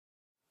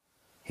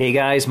Hey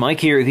guys,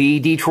 Mike here, the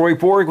Detroit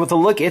Borg, with a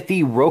look at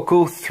the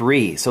Roku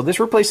 3. So this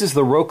replaces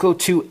the Roku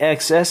 2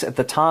 XS at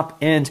the top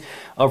end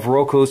of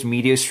Roku's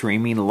media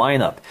streaming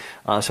lineup.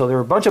 So there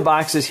are a bunch of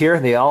boxes here.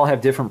 They all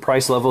have different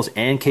price levels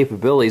and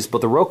capabilities,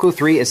 but the Roku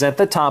 3 is at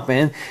the top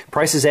end.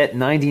 Price is at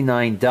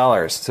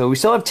 $99. So we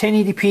still have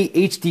 1080p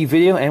HD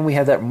video, and we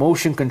have that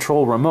motion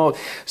control remote,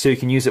 so you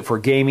can use it for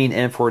gaming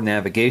and for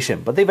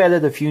navigation. But they've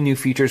added a few new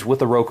features with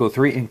the Roku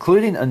 3,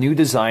 including a new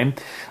design,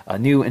 a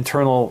new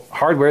internal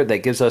hardware that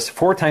gives us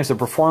 4 times the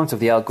performance of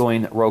the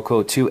outgoing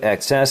Roku 2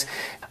 XS.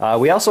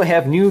 We also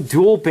have new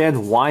dual band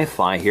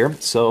Wi-Fi here,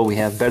 so we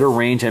have better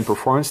range and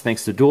performance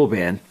thanks to dual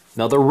band.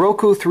 Now the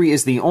Roku 3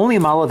 is the only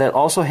model that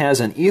also has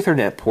an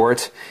Ethernet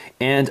port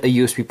and a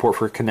USB port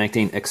for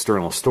connecting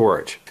external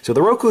storage. So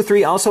the Roku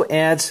 3 also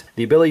adds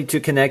the ability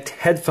to connect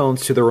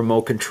headphones to the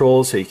remote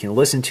control, so you can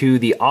listen to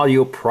the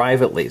audio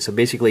privately. So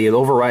basically it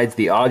overrides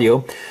the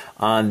audio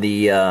on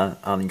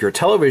your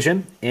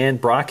television and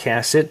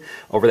broadcasts it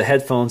over the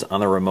headphones on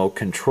the remote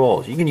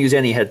control. You can use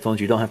any headphones,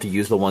 you don't have to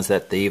use the ones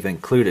that they've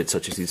included,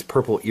 such as these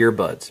purple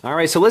earbuds.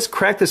 Alright, so let's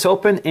crack this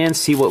open and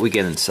see what we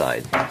get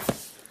inside.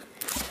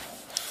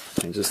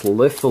 And just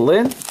lift the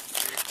lid.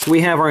 So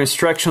we have our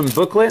instruction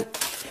booklet.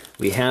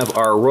 We have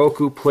our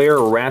Roku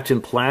player wrapped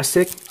in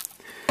plastic.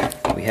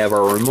 We have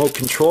our remote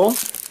control.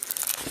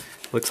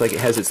 Looks like it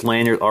has its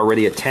lanyard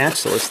already attached,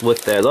 so let's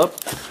lift that up.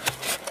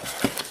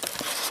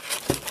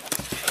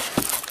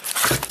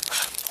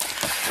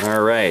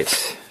 Alright,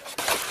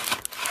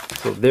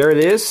 so there it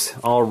is,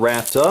 all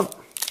wrapped up.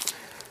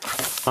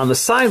 On the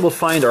side we'll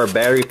find our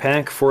battery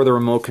pack for the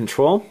remote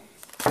control.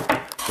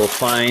 We'll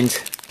find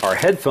our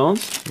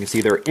headphones. You can see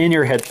they're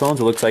in-ear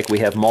headphones. It looks like we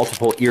have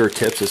multiple ear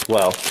tips as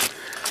well.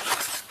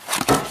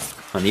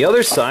 On the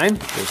other side,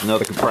 there's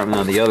another compartment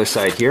on the other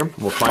side here.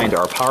 We'll find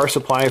our power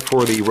supply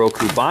for the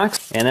Roku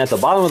box. And at the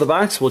bottom of the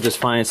box, we'll just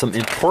find some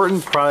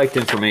important product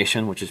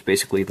information, which is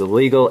basically the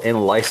legal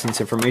and license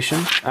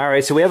information.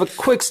 Alright, so we have a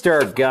quick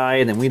start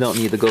guide, and we don't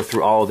need to go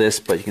through all of this,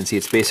 but you can see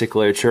it's basic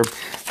literature.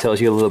 It tells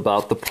you a little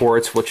about the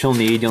ports, what you'll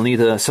need. You'll need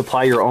to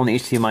supply your own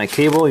HDMI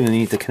cable. You'll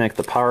need to connect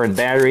the power and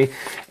battery,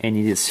 and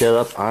you need to set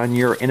up on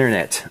your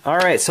internet.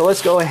 Alright, so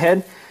let's go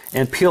ahead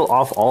and peel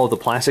off all of the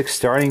plastic,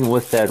 starting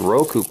with that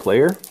Roku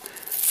player.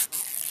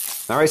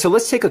 Alright, so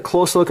let's take a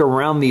close look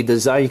around the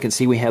design. You can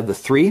see we have the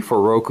 3 for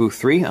Roku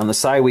 3. On the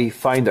side we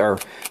find our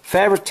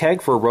fabric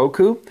tag for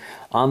Roku.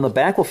 On the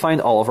back we'll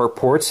find all of our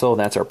ports, so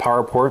that's our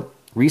power port,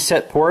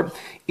 reset port,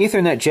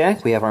 Ethernet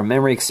jack, we have our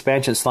memory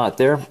expansion slot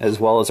there, as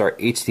well as our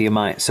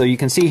HDMI. So you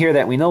can see here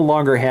that we no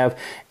longer have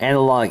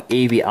analog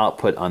AV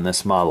output on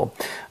this model.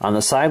 On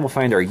the side we'll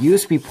find our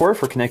USB port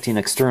for connecting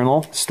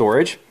external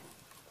storage.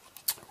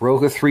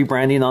 Roku 3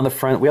 branding on the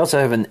front. We also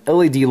have an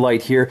LED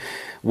light here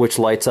which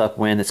lights up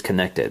when it's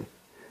connected.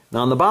 Now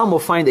on the bottom we'll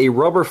find a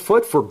rubber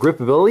foot for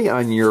gripability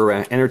on your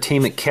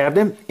entertainment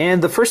cabinet.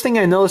 And the first thing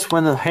I noticed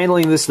when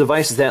handling this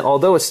device is that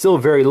although it's still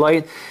very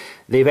light,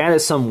 they've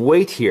added some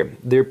weight here.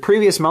 Their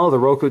previous model, the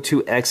Roku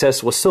 2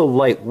 XS, was so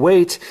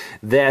lightweight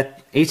that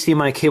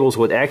HDMI cables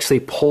would actually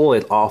pull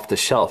it off the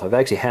shelf. I've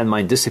actually had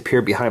mine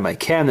disappear behind my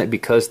cabinet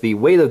because the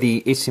weight of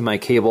the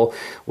HDMI cable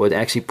would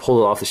actually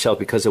pull it off the shelf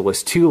because it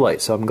was too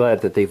light. So I'm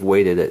glad that they've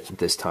weighted it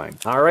this time.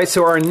 Alright,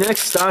 so our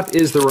next stop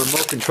is the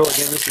remote control.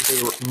 Again, this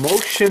is a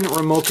motion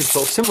remote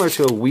control, similar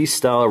to a Wii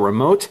style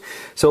remote.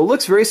 So it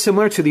looks very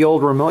similar to the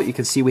old remote. You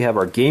can see we have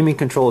our gaming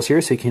controls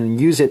here, so you can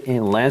use it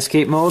in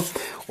landscape mode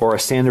or a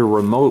standard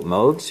remote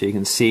mode. So you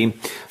can see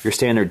your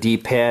standard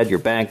D-pad, your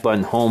back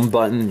button, home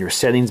button, your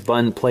settings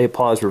button, play,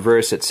 pause,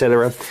 reverse,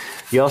 etc.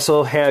 You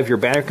also have your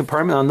battery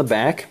compartment on the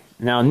back.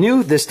 Now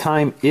new this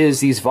time is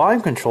these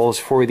volume controls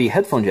for the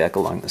headphone jack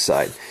along the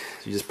side.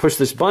 So you just push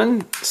this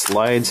button, it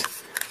slides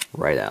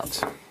right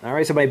out.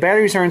 Alright, so my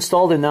batteries are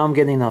installed, and now I'm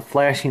getting a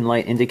flashing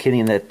light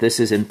indicating that this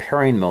is in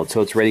pairing mode,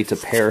 so it's ready to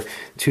pair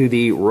to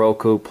the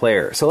Roku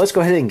player. So let's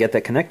go ahead and get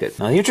that connected.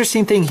 Now the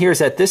interesting thing here is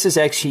that this is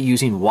actually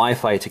using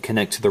Wi-Fi to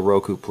connect to the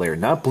Roku player,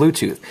 not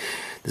Bluetooth.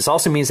 This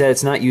also means that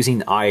it's not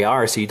using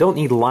IR, so you don't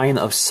need line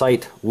of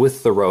sight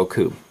with the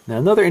Roku. Now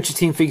another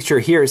interesting feature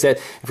here is that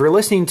if you're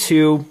listening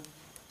to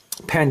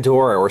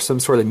Pandora or some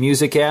sort of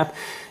music app,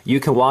 you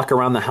can walk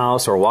around the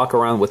house or walk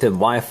around within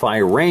Wi-Fi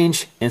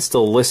range and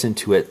still listen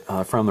to it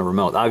from the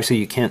remote. Obviously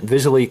you can't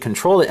visually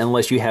control it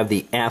unless you have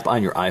the app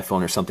on your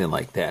iPhone or something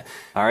like that.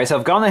 Alright, so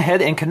I've gone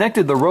ahead and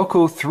connected the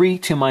Roku 3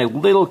 to my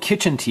little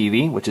kitchen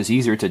TV, which is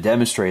easier to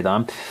demonstrate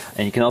on.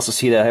 And you can also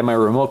see that I have my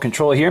remote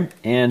control here,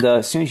 and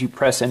as soon as you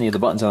press any of the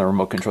buttons on the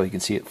remote control, you can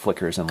see it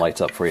flickers and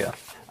lights up for you.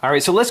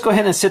 Alright, so let's go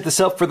ahead and set this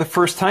up for the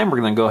first time. We're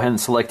going to go ahead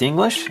and select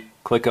English,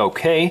 click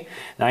OK.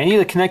 Now I need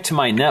to connect to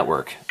my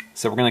network,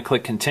 so we're going to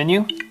click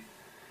Continue,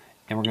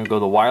 and we're going to go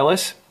to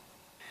Wireless.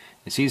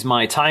 It sees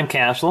my time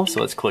capsule, so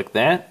let's click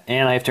that,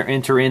 and I have to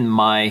enter in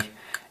my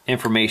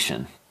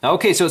information.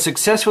 Okay, so it's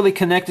successfully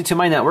connected to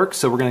my network,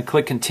 so we're going to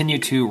click Continue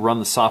to run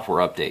the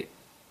software update.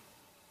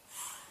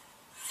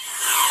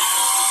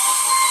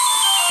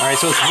 Alright,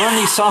 so it's run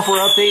the software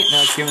update.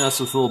 Now it's giving us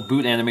this little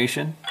boot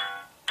animation.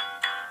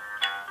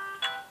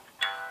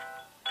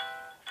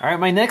 Alright,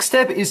 my next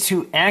step is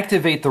to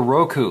activate the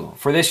Roku.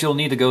 For this you'll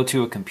need to go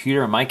to a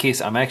computer. In my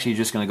case, I'm actually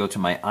just going to go to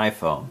my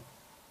iPhone.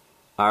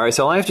 Alright,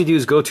 so all I have to do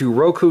is go to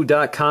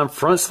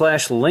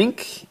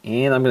roku.com/link,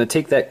 and I'm going to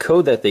take that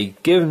code that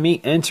they've given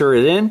me, enter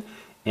it in,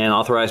 and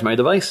authorize my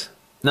device.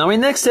 Now my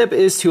next step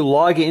is to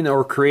log in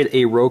or create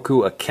a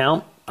Roku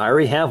account. I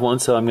already have one,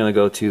 so I'm going to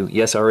go to,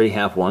 yes, I already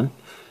have one,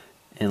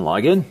 and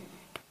log in.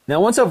 Now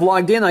once I've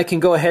logged in, I can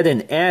go ahead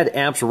and add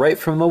apps right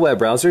from the web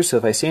browser. So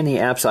if I see any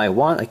apps I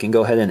want, I can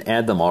go ahead and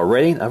add them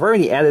already. I've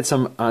already added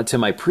some to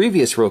my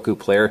previous Roku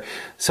player,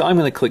 so I'm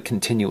going to click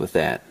continue with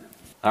that.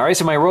 Alright,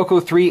 so my Roku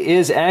 3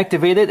 is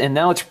activated, and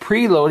now it's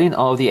preloading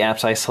all of the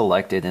apps I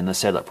selected in the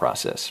setup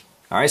process.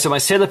 Alright, so my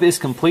setup is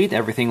complete,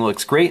 everything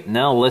looks great.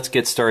 Now let's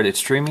get started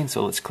streaming,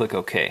 so let's click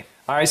OK.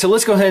 Alright, so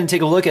let's go ahead and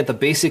take a look at the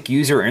basic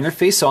user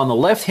interface. So on the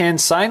left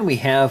hand side we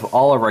have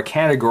all of our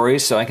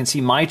categories, so I can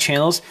see my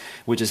channels,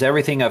 which is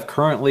everything I've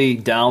currently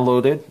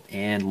downloaded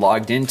and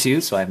logged into.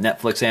 So I have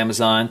Netflix,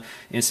 Amazon,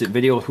 Instant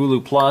Video,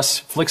 Hulu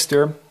Plus,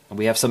 Flickster.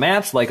 We have some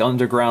apps like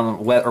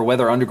Underground or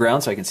Weather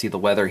Underground, so I can see the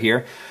weather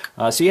here.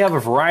 So you have a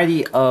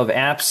variety of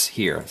apps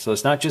here. So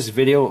it's not just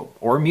video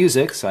or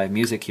music, so I have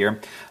music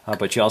here,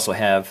 but you also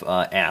have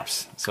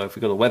apps. So if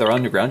we go to Weather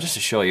Underground, just to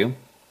show you,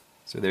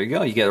 so there you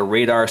go, you get a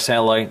radar,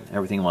 satellite,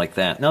 everything like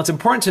that. Now it's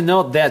important to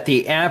note that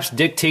the apps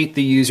dictate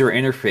the user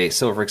interface.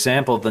 So for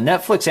example, the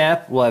Netflix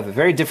app will have a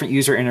very different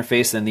user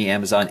interface than the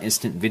Amazon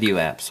Instant Video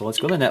app. So let's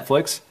go to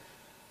Netflix.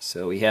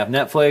 So we have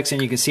Netflix,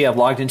 and you can see I've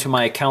logged into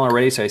my account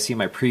already, so I see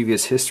my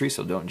previous history,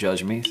 so don't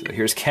judge me. So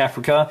here's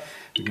Caprica.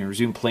 We can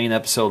resume playing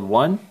episode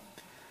 1.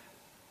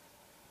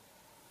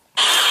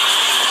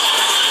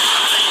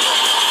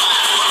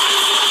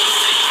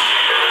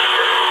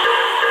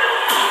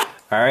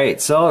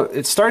 Alright, so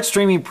it starts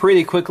streaming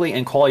pretty quickly,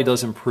 and quality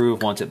does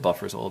improve once it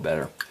buffers a little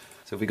better.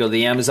 So if we go to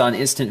the Amazon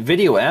Instant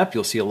Video app,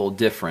 you'll see a little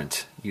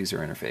different user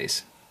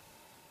interface.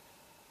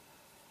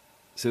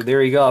 So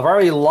there you go. I've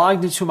already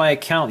logged into my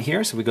account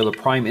here, so we go to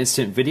Prime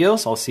Instant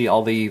Videos. I'll see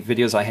all the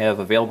videos I have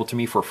available to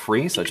me for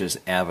free, such as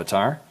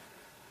Avatar.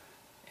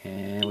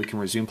 And we can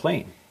resume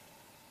playing.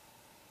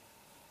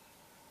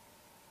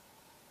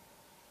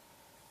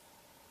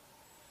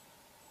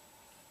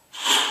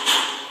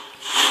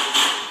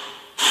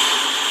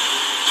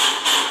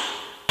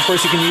 Of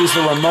course, you can use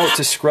the remote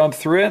to scrub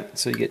through it,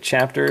 so you get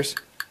chapters.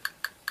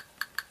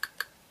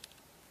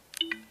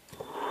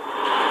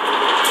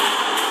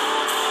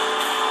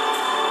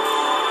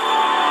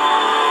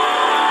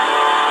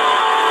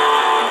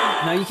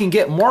 Now you can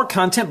get more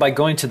content by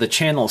going to the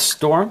channel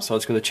store. So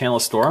let's go to the channel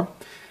store.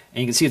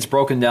 And you can see it's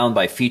broken down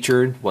by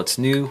featured, what's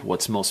new,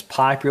 what's most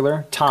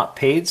popular, top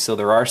paid. So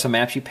there are some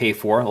apps you pay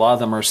for. A lot of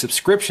them are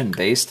subscription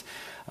based.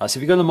 So if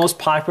you go to the most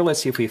popular,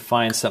 let's see if we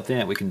find something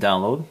that we can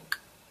download.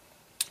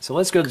 So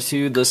let's go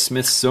to the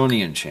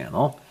Smithsonian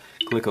channel.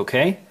 Click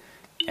OK.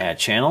 Add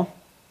channel.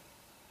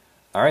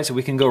 Alright, so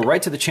we can go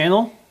right to the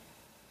channel,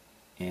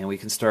 and we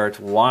can start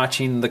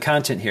watching the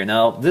content here.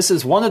 Now, this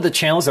is one of the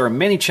channels. There are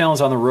many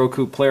channels on the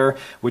Roku player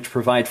which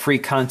provide free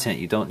content.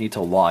 You don't need to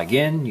log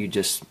in. You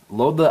just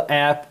load the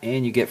app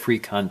and you get free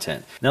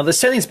content. Now, the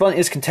settings button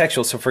is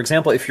contextual. So, for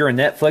example, if you're in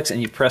Netflix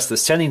and you press the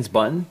settings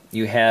button,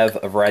 you have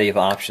a variety of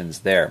options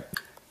there.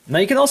 Now,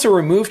 you can also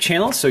remove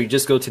channels. So you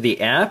just go to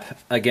the app,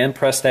 again,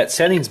 press that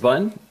settings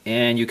button,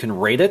 and you can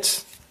rate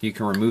it. You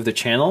can remove the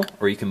channel,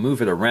 or you can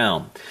move it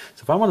around.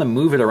 So if I want to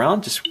move it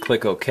around, just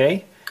click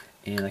OK.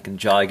 And I can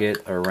jog it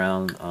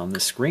around on the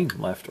screen,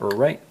 left or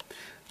right.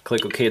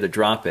 Click OK to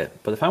drop it.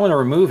 But if I want to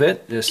remove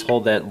it, just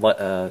hold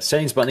that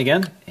settings button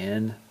again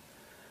and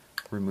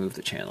remove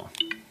the channel.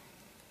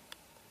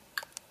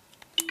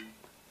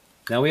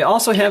 Now we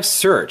also have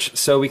search.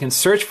 So we can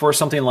search for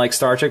something like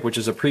Star Trek, which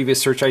is a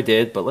previous search I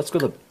did. But let's go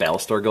to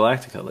Battlestar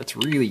Galactica. Let's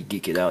really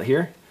geek it out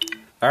here.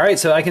 Alright,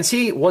 so I can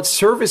see what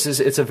services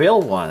it's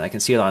available on. I can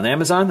see it on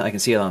Amazon, I can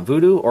see it on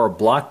Vudu, or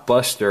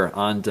Blockbuster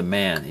on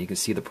demand. You can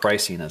see the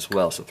pricing as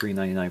well, so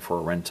 $3.99 for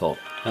a rental.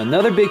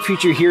 Another big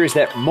feature here is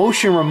that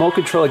motion remote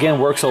control,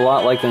 again, works a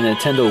lot like the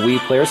Nintendo Wii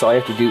player, so all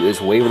you have to do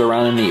is wave it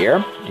around in the air,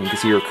 and you can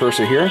see your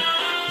cursor here,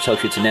 which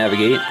helps you to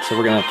navigate. So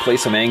we're going to play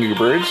some Angry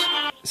Birds.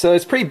 So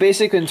it's pretty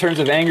basic in terms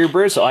of Angry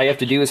Birds, so all you have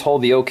to do is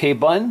hold the OK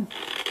button,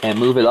 and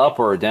move it up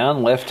or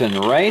down, left and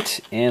right,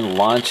 and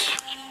launch.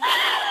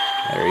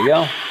 There you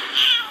go.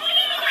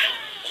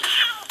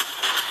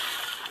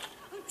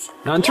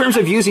 Now in terms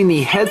of using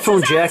the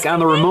headphone jack on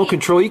the remote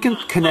control, you can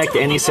connect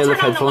any set of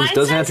headphones.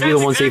 Doesn't have to be the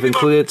ones they've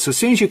included. So as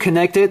soon as you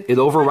connect it, it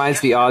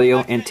overrides the audio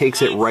and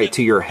takes it right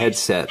to your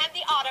headset.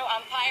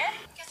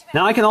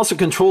 Now I can also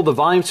control the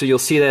volume, so you'll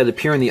see that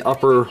appear in the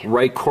upper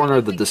right corner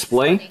of the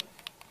display.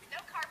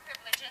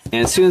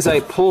 And as soon as I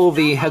pull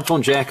the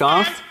headphone jack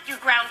off,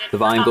 the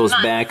volume goes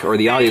back, or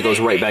the audio goes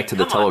right back to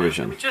the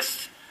television.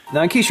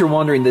 Now, in case you're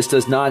wondering, this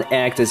does not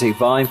act as a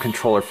volume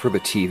controller for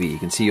the TV. You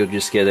can see you'll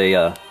just get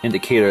a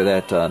indicator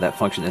that that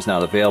function is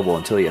not available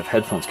until you have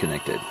headphones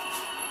connected.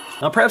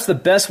 Now perhaps the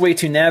best way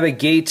to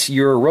navigate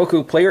your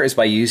Roku player is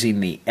by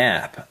using the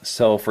app.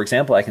 So for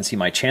example, I can see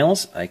my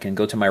channels. I can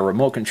go to my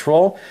remote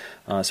control.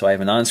 So I have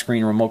an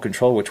on-screen remote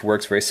control which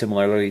works very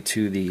similarly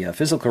to the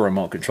physical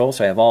remote control.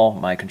 So I have all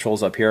my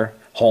controls up here.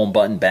 Home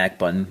button, back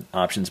button,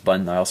 options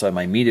button. I also have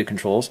my media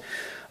controls.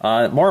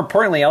 More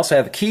importantly, I also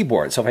have a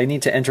keyboard. So if I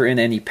need to enter in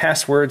any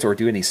passwords or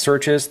do any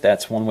searches,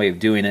 that's one way of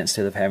doing it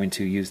instead of having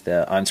to use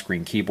the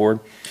on-screen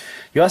keyboard.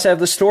 You also have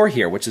the store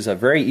here, which is a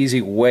very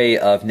easy way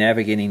of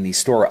navigating the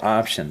store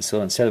options.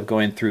 So instead of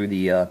going through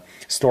the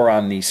store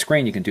on the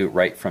screen, you can do it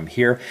right from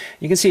here.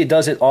 You can see it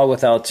does it all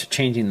without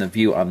changing the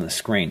view on the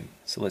screen.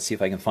 So let's see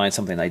if I can find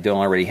something I don't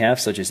already have,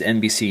 such as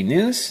NBC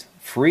News,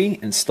 free,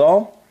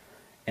 install.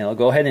 And I'll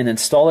go ahead and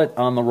install it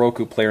on the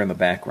Roku player in the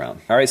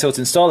background. Alright, so it's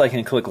installed. I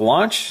can click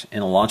launch and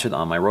it'll launch it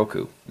on my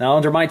Roku. Now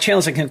under my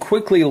channels, I can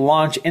quickly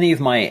launch any of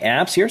my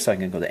apps here. So I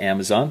can go to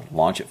Amazon,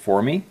 launch it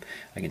for me.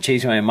 I can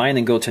change my mind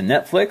and go to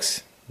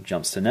Netflix. It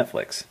jumps to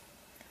Netflix.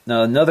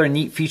 Now another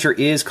neat feature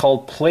is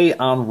called Play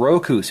on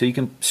Roku. So you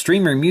can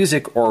stream your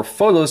music or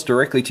photos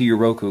directly to your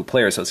Roku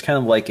player. So it's kind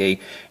of like a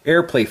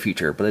AirPlay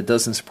feature, but it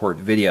doesn't support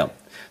video.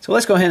 So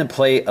let's go ahead and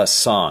play a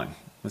song.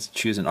 Let's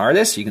choose an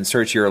artist. You can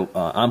search your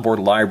onboard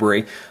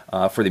library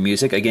for the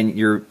music. Again,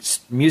 your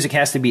music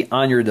has to be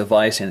on your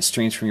device and it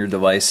streams from your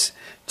device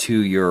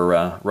to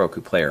your Roku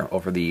player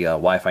over the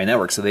Wi-Fi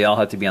network. So they all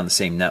have to be on the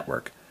same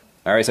network.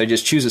 Alright, so I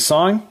just choose a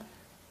song,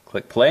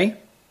 click play,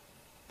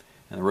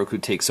 and the Roku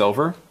takes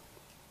over.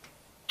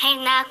 Hey,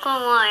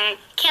 Nakamura,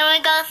 can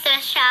we go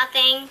thrift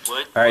shopping?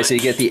 Alright, so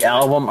you get the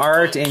album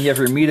art and you have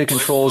your media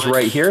controls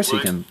right here so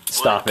you can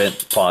stop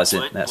it, pause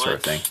it, that sort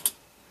of thing.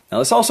 Now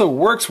this also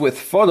works with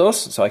photos,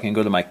 so I can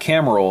go to my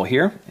camera roll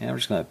here, and I'm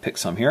just going to pick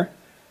some here.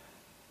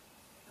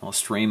 I'll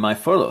stream my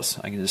photos.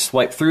 I can just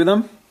swipe through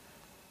them.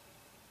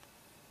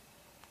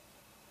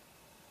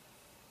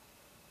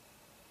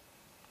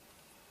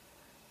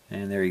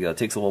 And there you go. It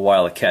takes a little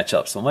while to catch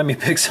up, so let me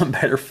pick some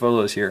better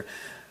photos here.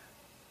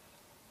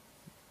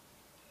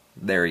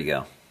 There you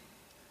go.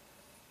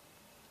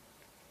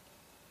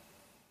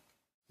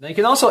 Now you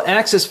can also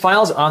access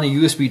files on a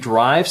USB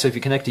drive. So if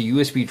you connect a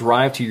USB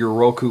drive to your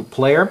Roku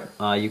player,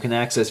 you can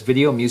access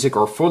video, music,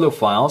 or photo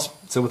files.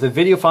 So with the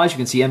video files, you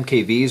can see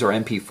MKVs or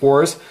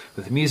MP4s.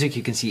 With music,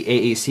 you can see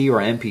AAC or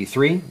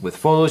MP3. With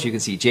photos, you can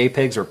see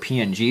JPEGs or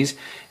PNGs.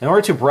 In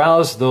order to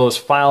browse those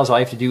files, all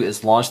you have to do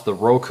is launch the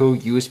Roku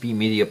USB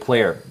Media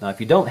Player. Now if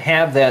you don't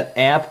have that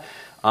app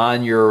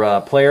on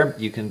your player,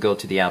 you can go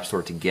to the App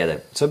Store to get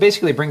it. So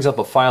basically it brings up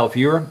a file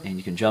viewer, and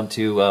you can jump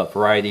to a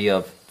variety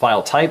of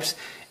file types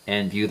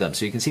and view them.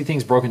 So you can see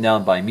things broken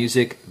down by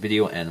music,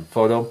 video, and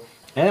photo.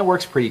 And it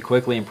works pretty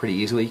quickly and pretty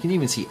easily. You can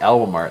even see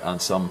album art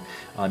on some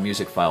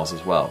music files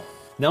as well.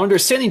 Now under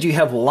settings, you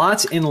have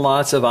lots and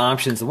lots of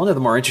options. And one of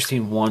the more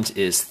interesting ones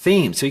is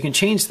theme. So you can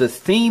change the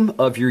theme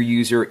of your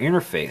user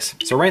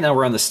interface. So right now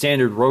we're on the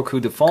standard Roku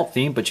default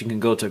theme, but you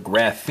can go to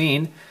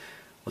Graphene.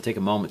 We'll take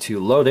a moment to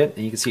load it,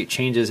 and you can see it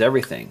changes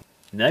everything.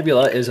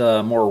 Nebula is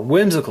a more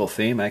whimsical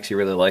theme. I actually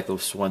really like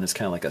this one. It's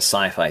kind of like a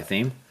sci-fi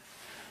theme.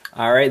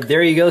 Alright,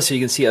 there you go. So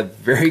you can see a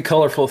very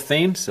colorful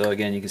theme. So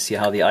again, you can see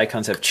how the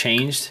icons have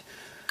changed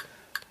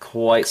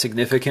quite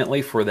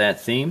significantly for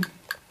that theme.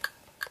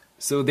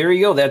 So there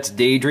you go. That's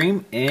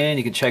Daydream, and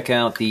you can check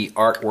out the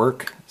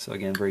artwork. So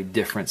again, very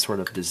different sort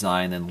of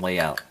design and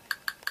layout.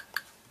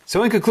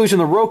 So in conclusion,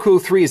 the Roku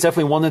 3 is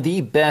definitely one of the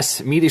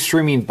best media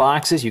streaming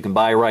boxes you can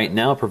buy right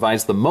now. It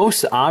provides the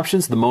most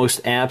options, the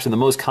most apps, and the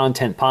most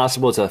content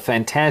possible. It's a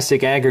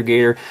fantastic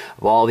aggregator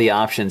of all the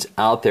options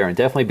out there. And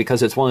definitely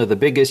because it's one of the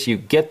biggest, you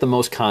get the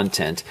most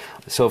content.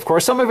 So of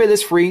course, some of it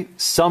is free,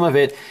 some of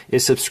it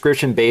is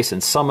subscription based,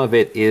 and some of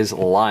it is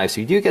live.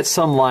 So you do get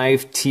some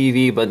live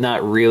TV, but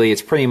not really.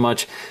 It's pretty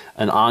much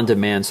an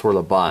on-demand sort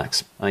of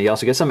box. You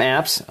also get some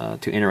apps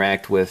to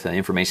interact with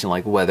information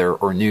like weather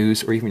or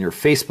news or even your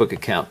Facebook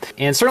account.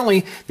 And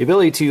certainly the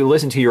ability to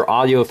listen to your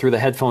audio through the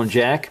headphone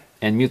jack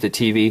and mute the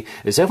TV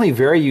is definitely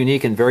very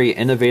unique and very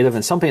innovative,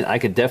 and something I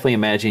could definitely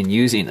imagine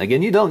using.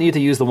 Again, you don't need to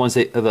use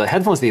the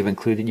headphones they've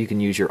included. You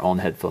can use your own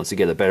headphones to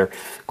get a better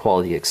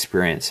quality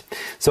experience.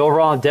 So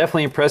overall, I'm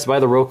definitely impressed by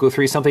the Roku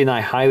 3, something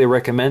I highly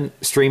recommend.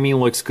 Streaming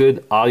looks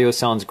good, audio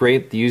sounds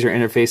great, the user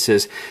interface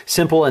is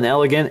simple and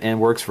elegant and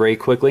works very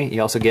quickly.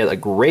 You also get a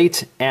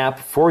great app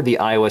for the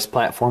iOS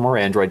platform or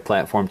Android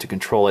platform to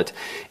control it,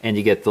 and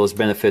you get those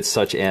benefits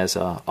such as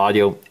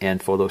audio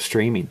and photo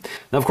streaming.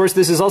 Now, of course,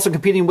 this is also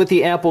competing with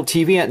the Apple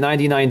TV at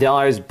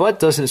 $99, but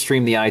doesn't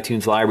stream the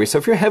iTunes library. So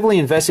if you're heavily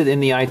invested in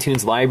the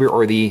iTunes library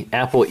or the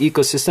Apple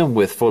ecosystem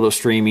with photo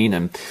streaming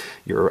and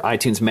your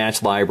iTunes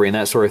Match library and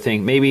that sort of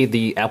thing, maybe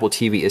the Apple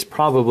TV is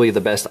probably the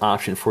best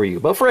option for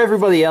you. But for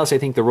everybody else, I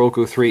think the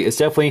Roku 3 is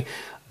definitely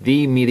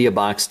the media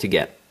box to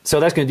get. So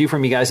that's going to do for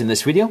me, guys, in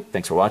this video.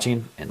 Thanks for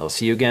watching, and I'll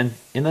see you again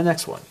in the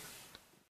next one.